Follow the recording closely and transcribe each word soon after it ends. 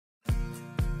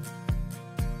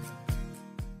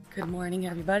Good morning,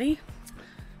 everybody.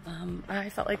 I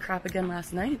felt like crap again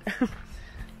last night.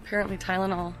 Apparently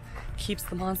Tylenol keeps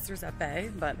the monsters at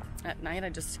bay, but at night I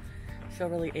just feel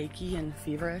really achy and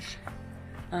feverish.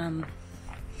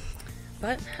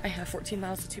 But I have 14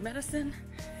 miles to 2 medicine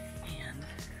and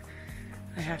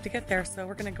I have to get there, so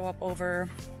we're gonna go up over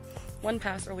one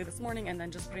pass early this morning and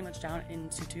then just pretty much down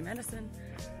into 2 medicine.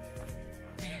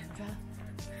 And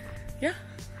yeah,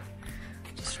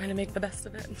 just trying to make the best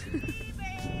of it.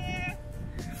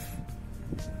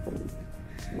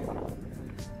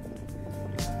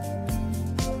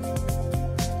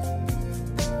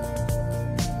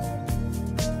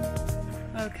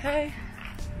 Okay,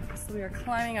 so we are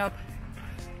climbing up.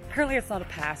 Apparently it's not a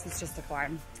pass, it's just a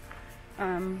climb.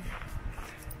 My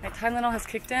Tylenol has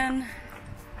kicked in.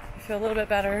 I feel a little bit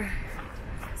better.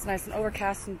 It's nice and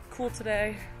overcast and cool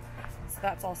today, so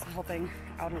that's also helping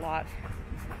out a lot.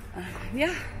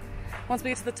 Yeah, once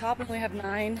we get to the top, we only have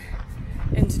 9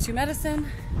 into 2 medicine.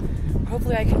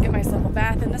 Hopefully I can get myself a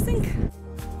bath in the sink.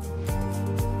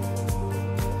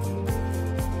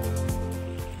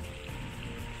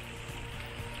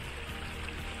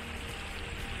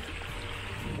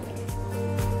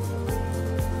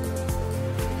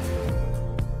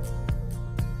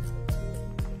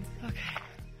 Okay,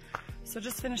 so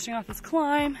just finishing off this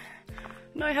climb.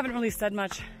 No, I haven't really said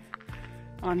much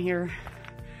on here.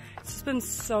 It's just been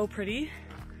so pretty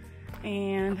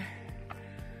and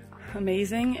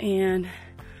amazing, and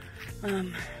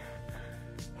I've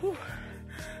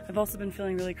also been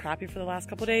feeling really crappy for the last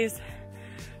couple days,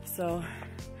 so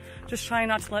just trying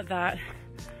not to let that,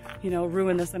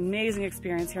 ruin this amazing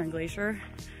experience here in Glacier.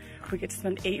 We get to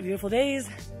spend 8 beautiful days.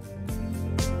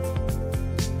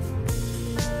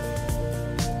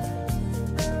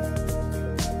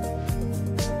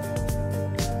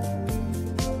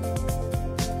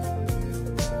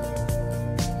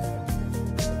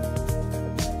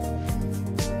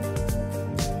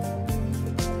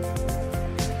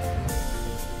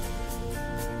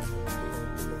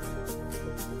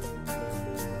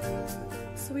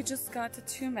 We just got to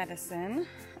 2 medicine,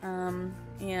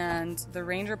 and the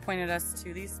ranger pointed us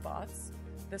to these spots.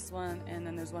 This one, and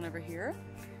then there's one over here.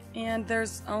 And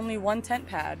there's only one tent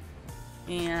pad.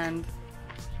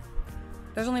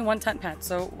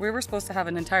 So we were supposed to have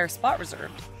an entire spot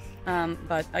reserved.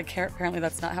 But apparently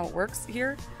that's not how it works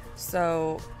here.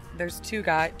 So there's two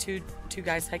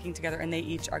guys hiking together, and they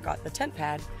each got the tent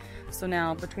pad. So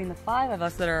now between the 5 of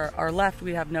us that are left,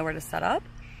 we have nowhere to set up.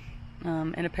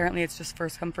 And apparently it's just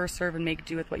first come, first serve and make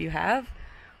do with what you have,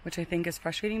 which I think is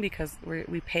frustrating because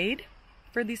we paid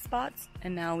for these spots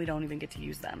and now we don't even get to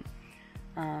use them.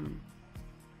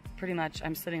 Pretty much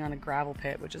I'm sitting on a gravel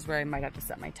pit, which is where I might have to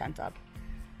set my tent up.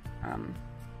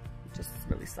 It just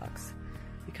really sucks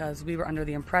because we were under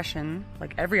the impression,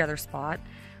 like every other spot,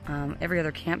 every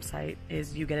other campsite,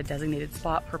 is you get a designated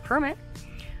spot per permit,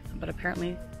 but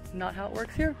apparently not how it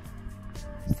works here.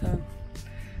 So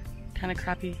kind of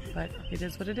crappy, but it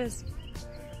is what it is.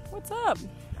 What's up?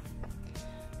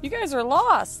 You guys are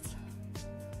lost.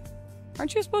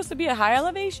 Aren't you supposed to be at high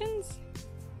elevations?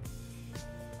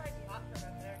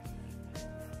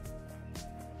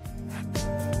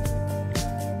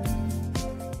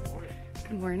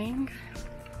 Good morning.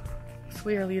 So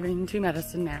we are leaving 2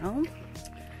 medicine now,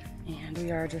 and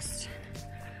we are just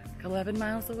 11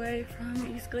 miles away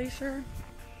from East Glacier,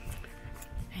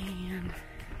 and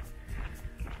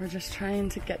we're just trying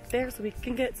to get there so we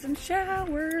can get some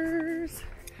showers.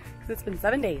 Because it's been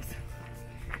 7 days.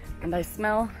 And I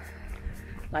smell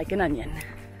like an onion.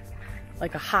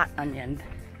 Like a hot onion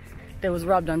that was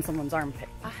rubbed on someone's armpit.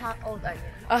 A hot old onion.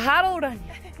 A hot old onion.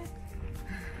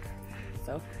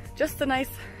 So just a nice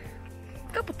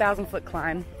couple 1,000-foot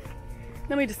climb.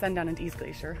 Then we descend down into East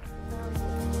Glacier.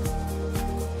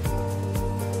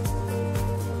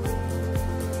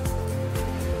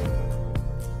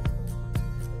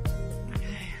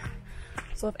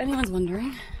 So if anyone's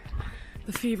wondering,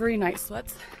 the fevery night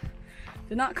sweats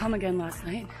did not come again last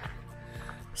night.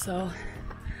 So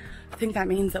I think that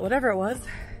means that whatever it was,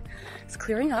 it's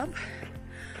clearing up.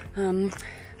 I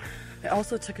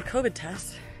also took a COVID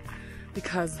test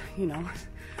because,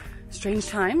 strange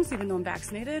times, even though I'm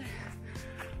vaccinated.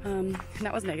 And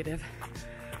that was negative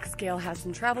because Gail has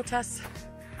some travel tests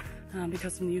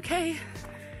because from the UK,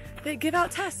 they give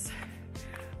out tests.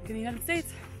 In the United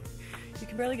States, you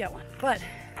can barely get one, but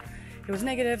it was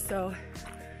negative, so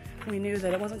we knew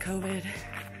that it wasn't COVID,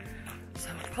 so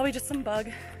probably just some bug.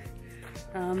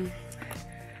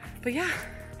 But yeah,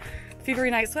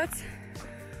 fevery night sweats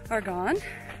are gone.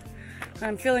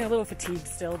 I'm feeling a little fatigued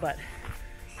still, but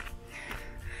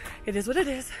it is what it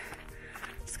is.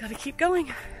 Just gotta keep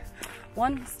going.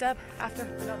 one step after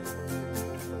another.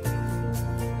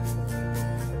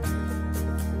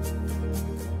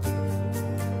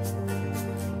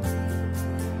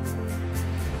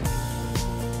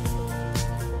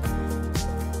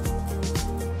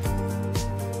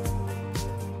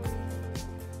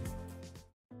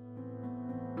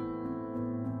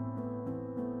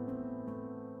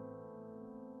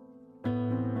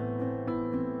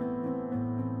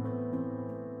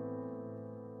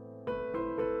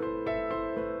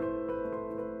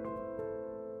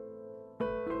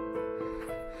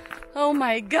 Oh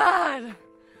my God!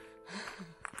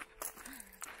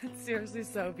 It's seriously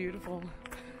so beautiful.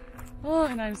 Oh,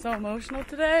 and I'm so emotional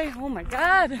today. Oh my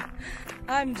God.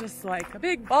 I'm just like a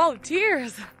big ball of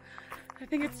tears. I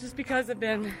think it's just because I've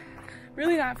been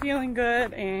really not feeling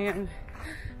good and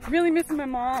really missing my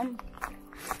mom,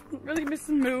 really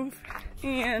missing Move,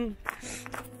 and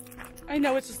I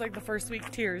know it's just like the first week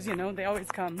tears, you know, they always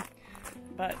come,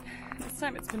 but this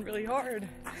time it's been really hard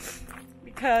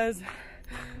because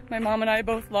my mom and I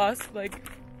both lost like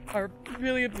our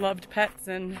really loved pets,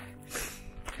 and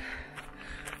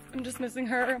I'm just missing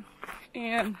her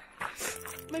and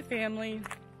my family.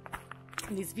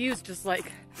 And these views just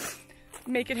like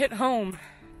make it hit home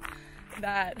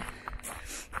that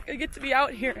I get to be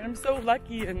out here, and I'm so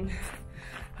lucky, and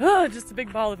just a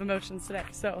big ball of emotions today.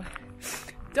 So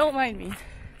don't mind me,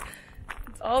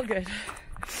 it's all good,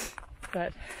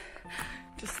 but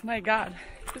just, my God,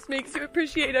 just makes you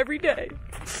appreciate every day.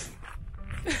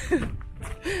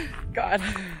 God,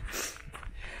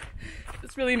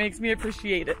 this really makes me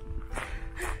appreciate it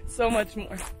so much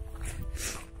more.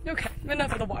 Okay,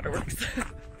 enough of the waterworks.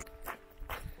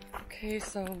 Okay,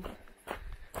 so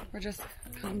we're just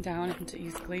coming down into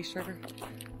East Glacier,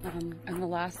 and the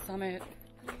last summit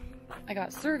I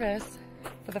got service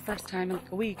for the first time in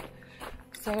like a week,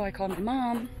 so I called my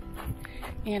mom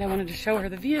and I wanted to show her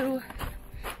the view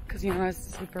because, you know, I was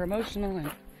super emotional,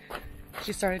 and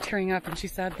she started tearing up, and she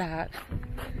said that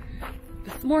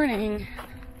this morning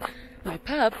my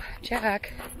pup,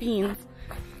 Jack, Beans,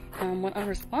 went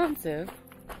unresponsive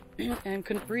and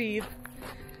couldn't breathe,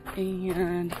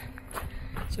 and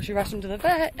so she rushed him to the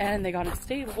vet and they got him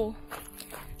stable.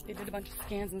 They did a bunch of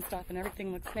scans and stuff and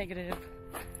everything looks negative.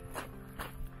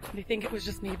 They think it was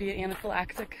just maybe an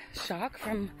anaphylactic shock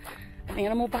from an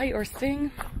animal bite or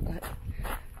sting, but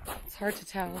it's hard to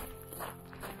tell.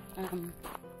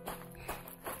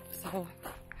 So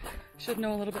should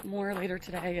know a little bit more later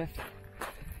today if,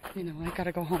 you know, I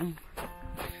gotta go home,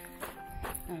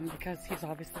 because he's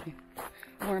obviously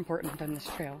more important than this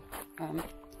trail.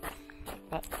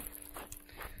 But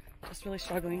just really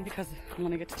struggling because I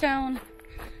want to get to town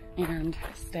and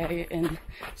stay in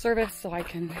service so I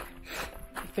can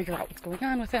figure out what's going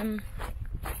on with him.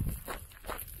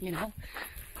 You know,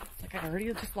 like I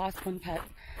already just lost one pet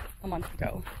a month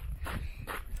ago,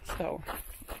 so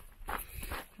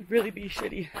it'd really be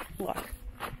shitty luck,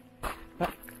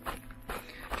 but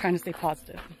trying to stay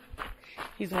positive.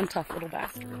 He's one tough little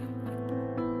bastard.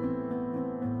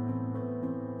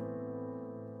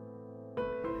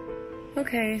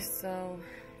 Okay, so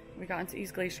we got into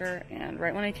East Glacier, and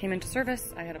right when I came into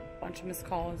service, I had a bunch of missed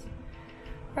calls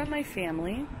from my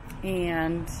family,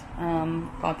 and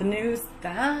got the news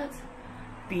that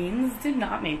Beans did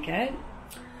not make it.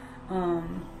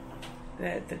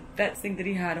 That the vets think that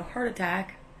he had a heart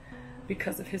attack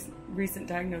because of his recent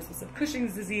diagnosis of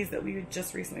Cushing's disease that we had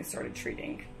just recently started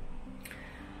treating.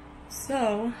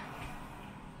 So,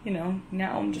 you know,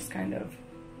 now I'm just kind of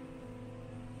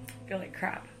feel like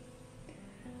crap.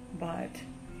 But,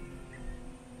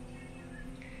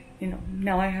 you know,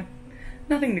 now I have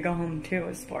nothing to go home to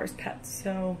as far as pets.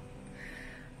 So,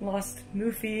 lost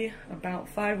Moofy about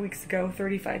 5 weeks ago,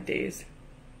 35 days.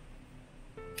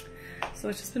 So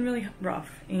it's just been really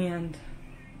rough, and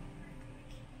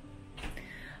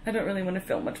I don't really want to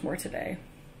film much more today.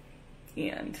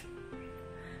 And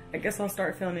I guess I'll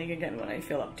start filming again when I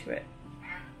feel up to it.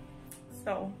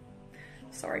 So,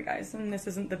 sorry guys, and this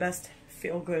isn't the best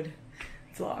feel-good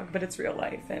vlog, but it's real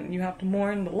life, and you have to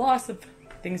mourn the loss of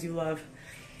things you love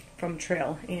from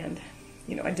trail. And,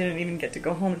 you know, I didn't even get to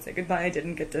go home and say goodbye. I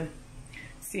didn't get to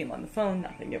see him on the phone,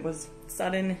 nothing. It was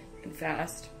sudden and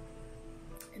fast,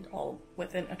 and all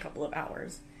within a couple of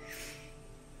hours.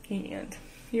 And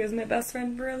he was my best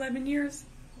friend for 11 years.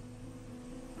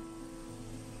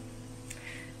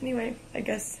 Anyway, I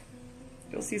guess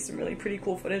you'll see some really pretty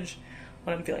cool footage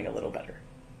when I'm feeling a little better.